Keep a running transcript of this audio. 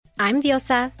I'm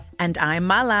Diosa. And I'm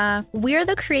Mala. We're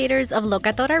the creators of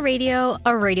Locatora Radio, a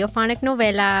radiophonic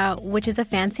novela, which is a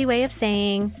fancy way of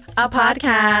saying a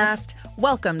podcast.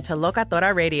 Welcome to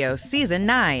Locatora Radio Season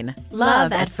 9.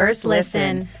 Love at First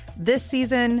Listen. This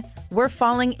season, we're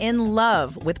falling in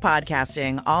love with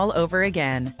podcasting all over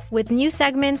again. With new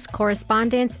segments,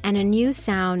 correspondence, and a new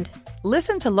sound.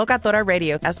 Listen to Locatora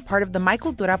Radio as part of the My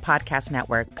Cultura Podcast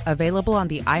Network, available on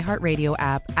the iHeartRadio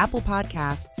app, Apple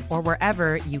Podcasts, or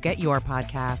wherever you get your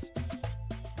podcasts.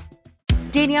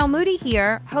 Danielle Moody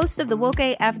here, host of the Woke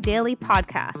AF Daily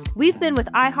podcast. We've been with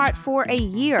iHeart for a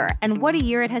year, and what a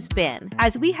year it has been.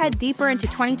 As we head deeper into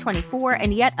 2024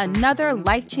 and yet another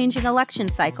life-changing election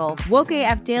cycle, Woke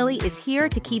AF Daily is here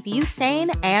to keep you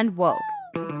sane and woke.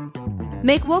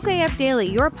 Make Woke AF Daily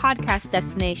your podcast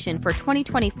destination for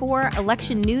 2024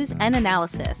 election news and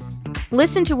analysis.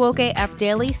 Listen to Woke AF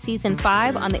Daily Season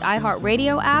 5 on the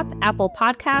iHeartRadio app, Apple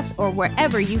Podcasts, or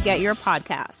wherever you get your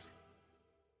podcasts.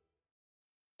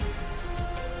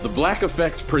 The Black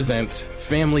Effect presents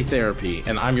Family Therapy,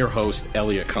 and I'm your host,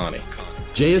 Elliot Connie.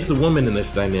 Jay is the woman in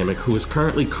this dynamic who is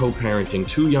currently co-parenting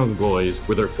 2 young boys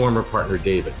with her former partner,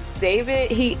 David.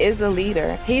 David, he is a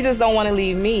leader. He just don't want to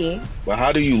leave me. But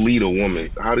how do you lead a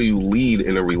woman? How do you lead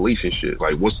in a relationship?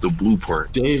 Like, what's the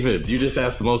blueprint? David, you just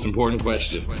asked the most important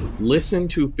question. Listen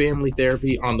to Family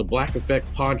Therapy on the Black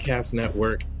Effect Podcast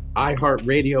Network,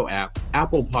 iHeartRadio app,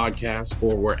 Apple Podcasts,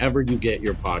 or wherever you get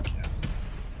your podcasts.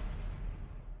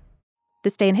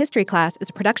 This Day in History class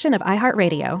is a production of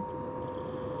iHeartRadio.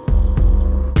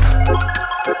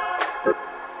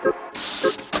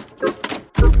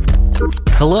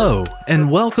 Hello, and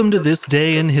welcome to This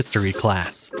Day in History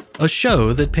class, a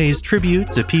show that pays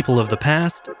tribute to people of the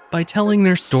past by telling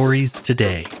their stories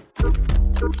today.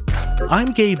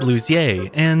 I'm Gabe Luzier,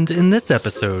 and in this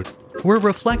episode, we're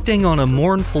reflecting on a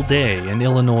mournful day in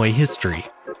Illinois history.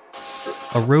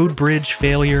 A road bridge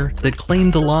failure that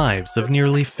claimed the lives of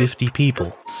nearly 50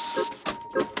 people.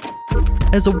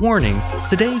 As a warning,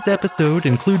 today's episode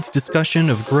includes discussion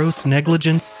of gross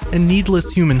negligence and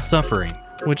needless human suffering,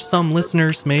 which some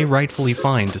listeners may rightfully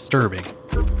find disturbing.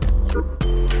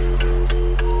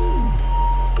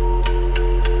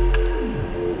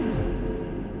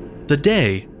 The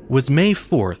day was May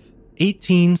 4th,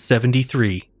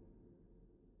 1873.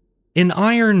 An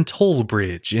iron toll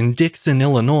bridge in Dixon,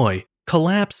 Illinois,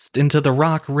 collapsed into the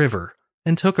Rock River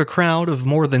and took a crowd of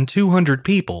more than 200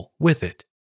 people with it.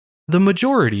 The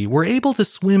majority were able to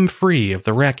swim free of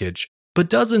the wreckage, but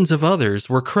dozens of others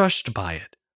were crushed by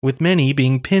it, with many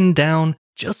being pinned down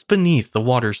just beneath the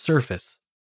water's surface.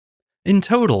 In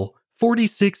total,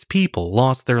 46 people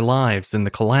lost their lives in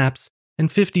the collapse,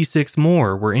 and 56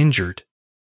 more were injured.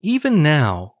 Even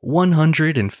now,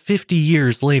 150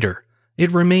 years later,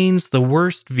 it remains the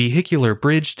worst vehicular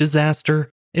bridge disaster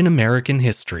in American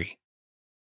history.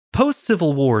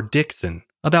 Post-Civil War Dixon,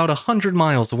 about 100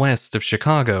 miles west of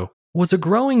Chicago, was a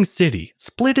growing city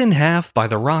split in half by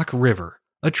the Rock River,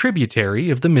 a tributary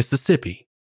of the Mississippi.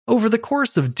 Over the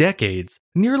course of decades,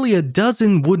 nearly a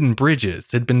dozen wooden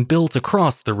bridges had been built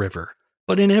across the river,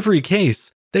 but in every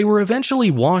case, they were eventually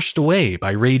washed away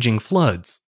by raging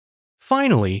floods.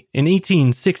 Finally, in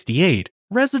 1868,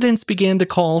 residents began to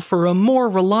call for a more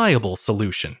reliable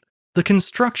solution: the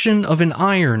construction of an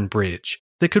iron bridge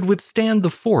that could withstand the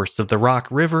force of the Rock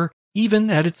River even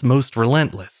at its most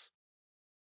relentless.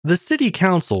 The city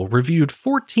council reviewed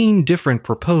 14 different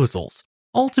proposals,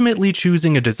 ultimately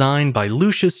choosing a design by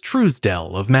Lucius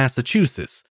Truesdell of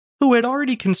Massachusetts, who had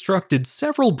already constructed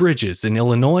several bridges in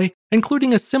Illinois,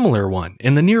 including a similar one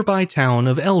in the nearby town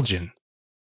of Elgin.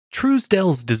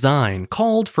 Truesdell's design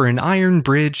called for an iron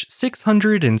bridge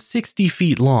 660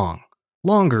 feet long,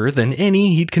 longer than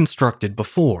any he'd constructed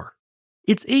before.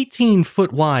 Its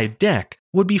 18-foot wide deck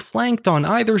would be flanked on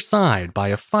either side by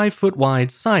a 5-foot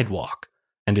wide sidewalk,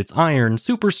 and its iron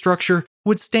superstructure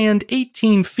would stand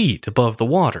 18 feet above the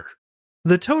water.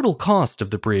 The total cost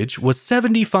of the bridge was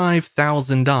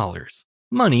 $75,000,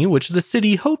 money which the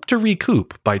city hoped to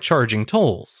recoup by charging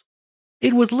tolls.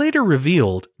 It was later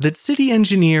revealed that city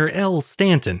engineer L.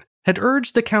 Stanton had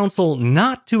urged the council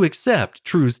not to accept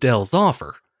Truesdell's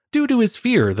offer, due to his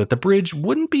fear that the bridge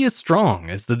wouldn't be as strong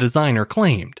as the designer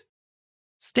claimed.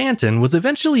 Stanton was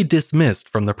eventually dismissed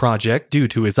from the project due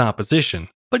to his opposition,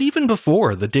 but even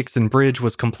before the Dixon Bridge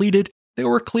was completed, there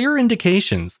were clear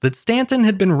indications that Stanton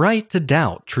had been right to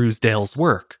doubt Truesdell's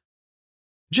work.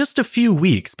 Just a few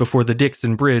weeks before the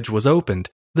Dixon Bridge was opened,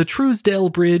 the Truesdell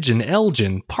Bridge in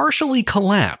Elgin partially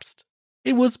collapsed.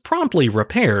 It was promptly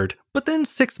repaired, but then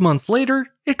 6 months later,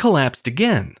 it collapsed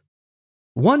again.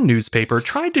 One newspaper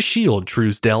tried to shield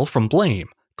Truesdell from blame,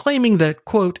 claiming that,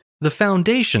 quote, The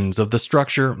foundations of the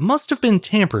structure must have been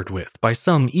tampered with by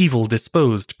some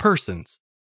evil-disposed persons.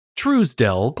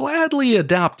 Truesdell gladly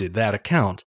adopted that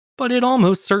account, but it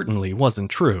almost certainly wasn't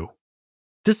true.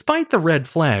 Despite the red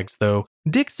flags, though,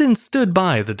 Dixon stood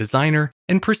by the designer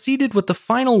and proceeded with the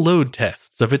final load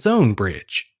tests of its own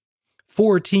bridge.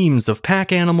 4 teams of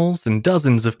pack animals and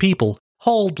dozens of people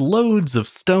hauled loads of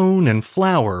stone and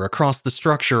flour across the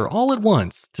structure all at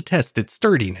once to test its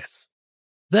sturdiness.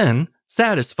 Then,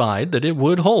 satisfied that it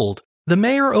would hold, the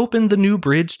mayor opened the new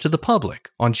bridge to the public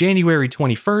on January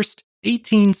 21st,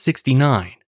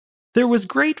 1869. There was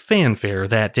great fanfare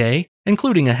that day,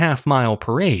 including a half-mile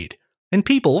parade, and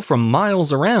people from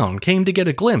miles around came to get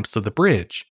a glimpse of the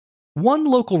bridge. One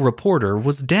local reporter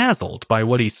was dazzled by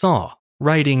what he saw,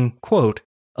 writing, quote,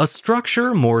 "A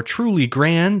structure more truly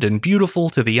grand and beautiful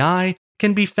to the eye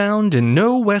can be found in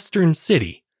no western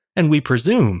city, and we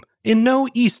presume in no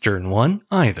eastern one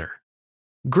either."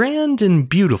 Grand and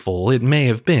beautiful it may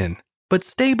have been, but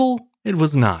stable it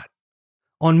was not.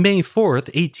 On May 4th,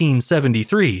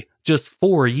 1873, just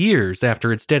 4 years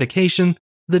after its dedication,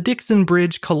 the Dixon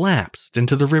Bridge collapsed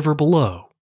into the river below.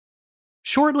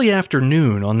 Shortly after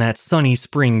noon on that sunny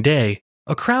spring day,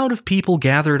 a crowd of people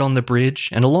gathered on the bridge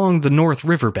and along the North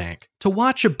Riverbank to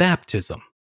watch a baptism.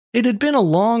 It had been a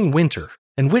long winter,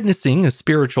 and witnessing a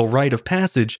spiritual rite of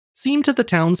passage seemed to the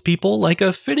townspeople like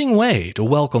a fitting way to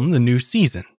welcome the new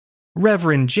season.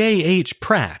 Reverend J.H.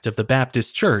 Pratt of the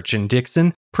Baptist Church in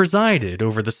Dixon presided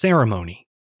over the ceremony.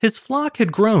 His flock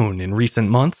had grown in recent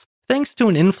months thanks to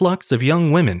an influx of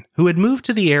young women who had moved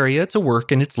to the area to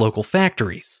work in its local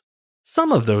factories.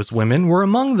 Some of those women were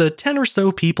among the 10 or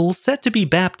so people set to be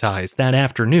baptized that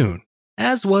afternoon,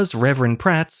 as was Reverend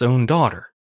Pratt's own daughter.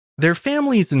 Their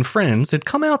families and friends had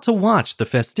come out to watch the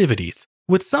festivities,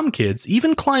 with some kids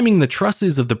even climbing the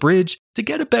trusses of the bridge to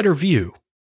get a better view.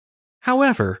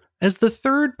 However, as the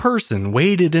third person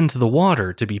waded into the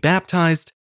water to be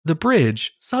baptized, the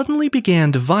bridge suddenly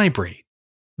began to vibrate.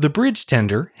 The bridge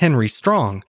tender, Henry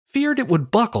Strong, feared it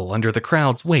would buckle under the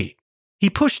crowd's weight. He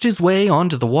pushed his way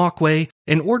onto the walkway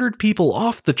and ordered people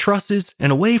off the trusses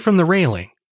and away from the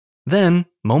railing. Then,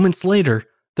 moments later,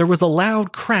 there was a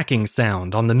loud cracking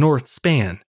sound on the north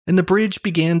span, and the bridge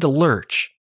began to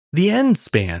lurch. The end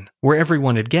span, where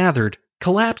everyone had gathered,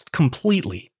 collapsed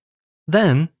completely.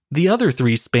 Then, the other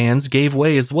 3 spans gave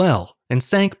way as well and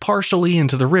sank partially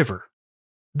into the river.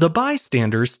 The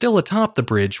bystanders still atop the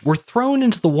bridge were thrown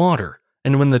into the water,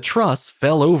 and when the truss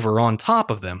fell over on top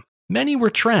of them, many were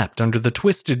trapped under the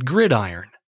twisted gridiron.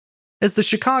 As the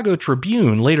Chicago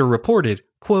Tribune later reported,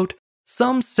 quote,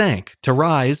 "Some sank to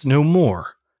rise no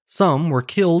more. Some were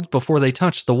killed before they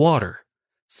touched the water.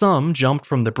 Some jumped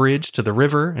from the bridge to the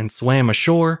river and swam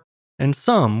ashore, and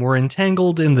some were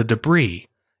entangled in the debris,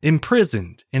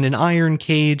 imprisoned in an iron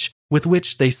cage with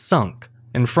which they sunk,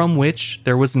 and from which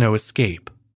there was no escape."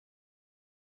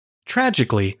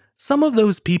 Tragically, some of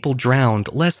those people drowned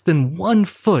less than 1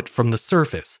 foot from the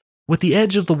surface, with the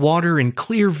edge of the water in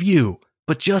clear view,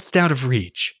 but just out of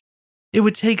reach. It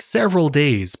would take several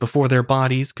days before their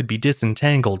bodies could be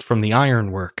disentangled from the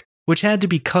ironwork, which had to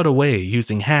be cut away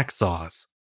using hacksaws.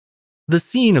 The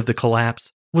scene of the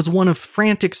collapse was one of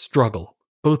frantic struggle,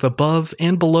 both above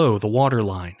and below the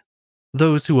waterline.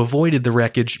 Those who avoided the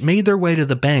wreckage made their way to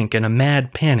the bank in a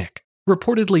mad panic,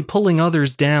 reportedly pulling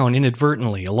others down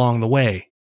inadvertently along the way.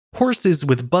 Horses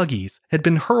with buggies had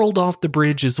been hurled off the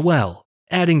bridge as well,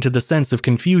 adding to the sense of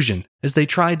confusion as they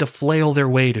tried to flail their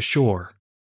way to shore.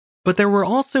 But there were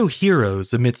also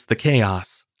heroes amidst the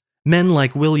chaos. Men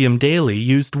like William Daly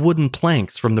used wooden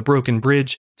planks from the broken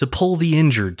bridge to pull the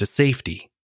injured to safety,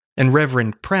 and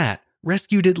Reverend Pratt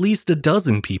rescued at least a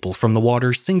dozen people from the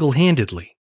water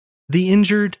single-handedly. The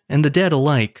injured and the dead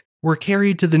alike were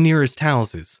carried to the nearest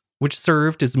houses, which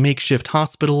served as makeshift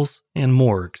hospitals and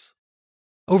morgues.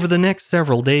 Over the next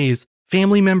several days,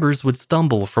 family members would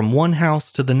stumble from one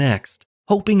house to the next,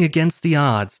 hoping against the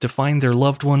odds to find their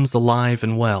loved ones alive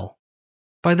and well.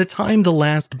 By the time the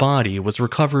last body was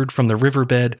recovered from the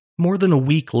riverbed more than a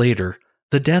week later,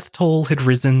 the death toll had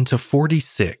risen to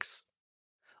 46.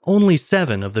 Only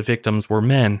 7 of the victims were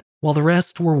men, while the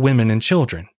rest were women and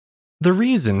children. The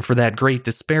reason for that great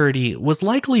disparity was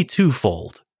likely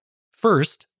twofold.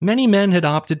 First, many men had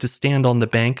opted to stand on the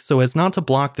bank so as not to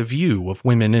block the view of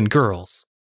women and girls.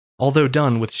 Although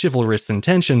done with chivalrous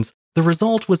intentions, the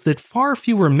result was that far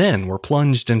fewer men were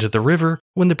plunged into the river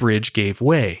when the bridge gave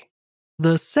way.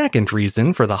 The second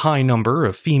reason for the high number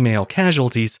of female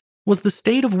casualties was the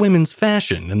state of women's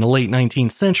fashion in the late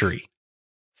 19th century.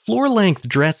 Floor-length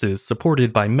dresses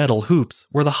supported by metal hoops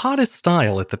were the hottest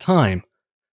style at the time.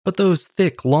 but those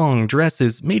thick, long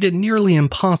dresses made it nearly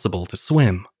impossible to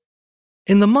swim.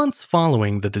 In the months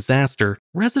following the disaster,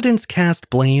 residents cast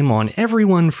blame on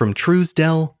everyone from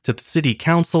Truesdell to the city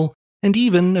council, and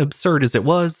even, absurd as it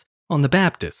was, on the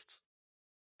Baptists.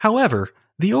 However,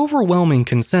 the overwhelming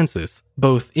consensus,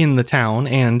 both in the town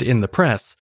and in the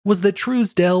press, was that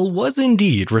Truesdell was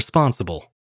indeed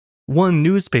responsible. One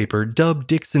newspaper dubbed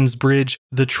Dixon's bridge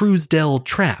the Truesdell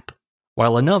Trap,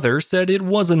 while another said it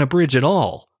wasn't a bridge at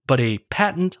all, but a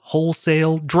patent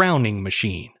wholesale drowning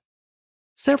machine.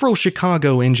 Several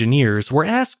Chicago engineers were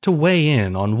asked to weigh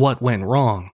in on what went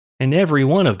wrong, and every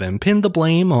one of them pinned the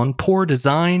blame on poor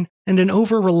design and an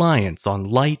over-reliance on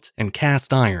light and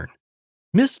cast iron.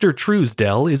 "Mr.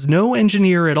 Truesdell is no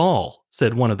engineer at all,"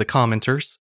 said one of the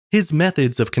commenters. "His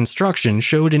methods of construction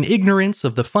showed an ignorance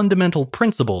of the fundamental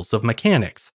principles of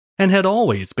mechanics, and had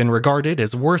always been regarded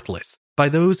as worthless by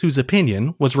those whose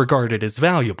opinion was regarded as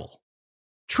valuable."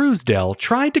 Truesdell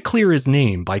tried to clear his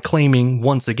name by claiming,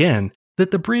 once again,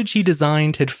 that the bridge he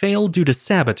designed had failed due to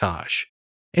sabotage.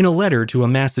 In a letter to a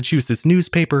Massachusetts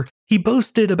newspaper, he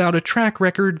boasted about a track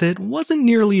record that wasn't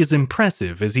nearly as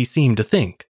impressive as he seemed to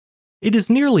think. "It is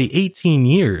nearly 18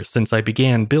 years since I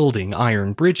began building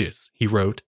iron bridges," he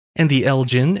wrote, "and the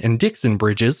Elgin and Dixon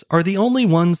bridges are the only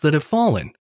ones that have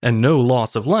fallen, and no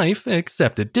loss of life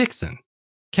except at Dixon.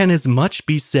 Can as much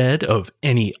be said of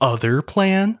any other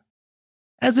plan?"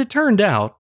 As it turned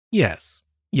out, yes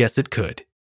it could.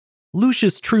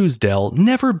 Lucius Truesdell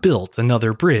never built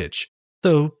another bridge,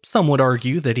 though some would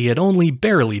argue that he had only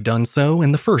barely done so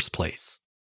in the first place.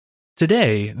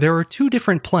 Today, there are 2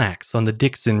 different plaques on the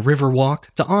Dixon Riverwalk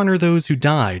to honor those who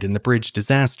died in the bridge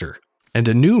disaster, and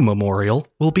a new memorial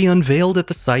will be unveiled at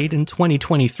the site in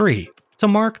 2023 to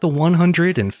mark the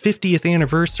 150th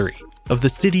anniversary of the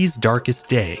city's darkest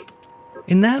day.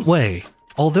 In that way,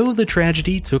 although the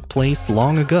tragedy took place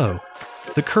long ago,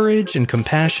 the courage and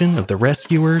compassion of the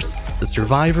rescuers, the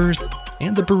survivors,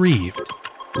 and the bereaved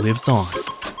lives on.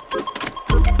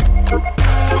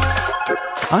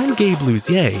 I'm Gabe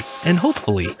Luzier, and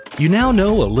hopefully, you now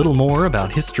know a little more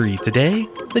about history today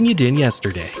than you did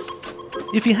yesterday.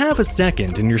 If you have a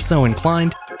second and you're so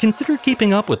inclined, consider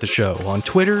keeping up with the show on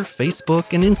Twitter,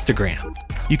 Facebook, and Instagram.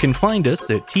 You can find us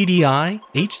at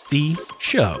TDIHC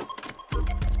Show.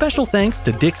 Special thanks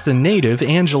to Dixon native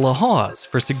Angela Hawes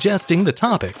for suggesting the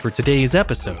topic for today's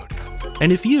episode.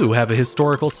 And if you have a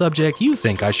historical subject you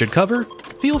think I should cover,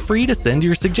 feel free to send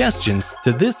your suggestions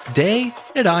to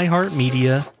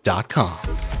thisday@iheartmedia.com.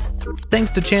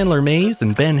 Thanks to Chandler Mays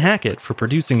and Ben Hackett for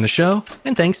producing the show,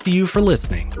 and thanks to you for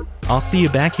listening. I'll see you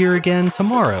back here again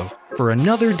tomorrow for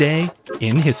another day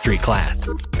in history class.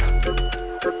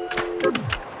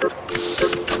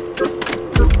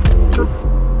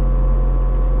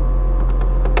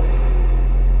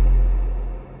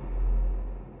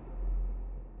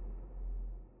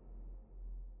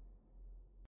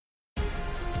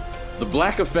 The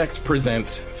Black Effect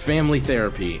presents Family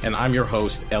Therapy, and I'm your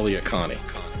host, Elliot Connie.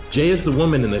 Jay is the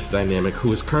woman in this dynamic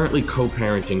who is currently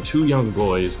co-parenting 2 young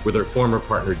boys with her former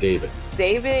partner, David.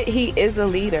 David, he is a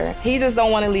leader. He just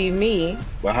don't want to leave me.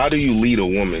 But how do you lead a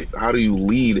woman? How do you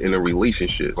lead in a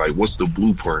relationship? Like, what's the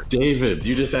blueprint? David,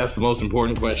 you just asked the most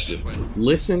important question.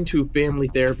 Listen to Family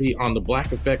Therapy on the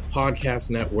Black Effect Podcast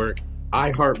Network,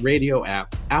 iHeartRadio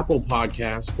app, Apple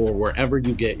Podcasts, or wherever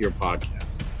you get your podcasts.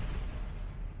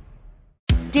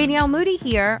 Danielle Moody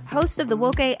here, host of the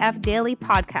Woke AF Daily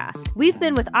podcast. We've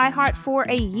been with iHeart for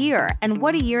a year, and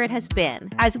what a year it has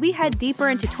been. As we head deeper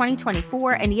into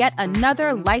 2024 and yet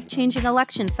another life-changing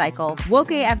election cycle,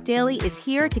 Woke AF Daily is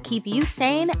here to keep you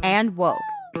sane and woke.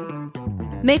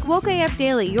 Make Woke AF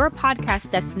Daily your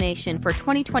podcast destination for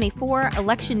 2024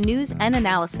 election news and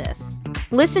analysis.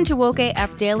 Listen to Woke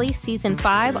AF Daily Season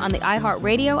 5 on the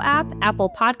iHeartRadio app, Apple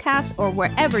Podcasts, or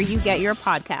wherever you get your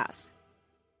podcasts.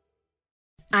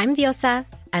 I'm Diosa.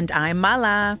 And I'm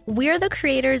Mala. We're the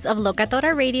creators of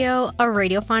Locatora Radio, a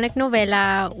radiophonic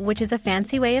novela, which is a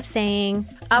fancy way of saying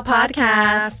a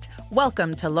podcast.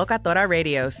 Welcome to Locatora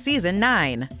Radio Season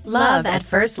 9. Love at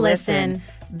First Listen.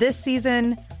 This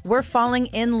season, we're falling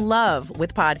in love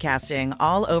with podcasting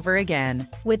all over again.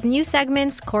 With new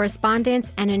segments,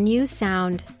 correspondence, and a new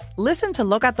sound. Listen to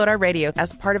Locatora Radio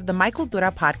as part of the My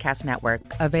Cultura Podcast Network,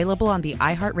 available on the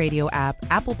iHeartRadio app,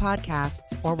 Apple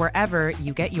Podcasts, or wherever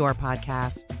you get your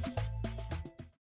podcasts.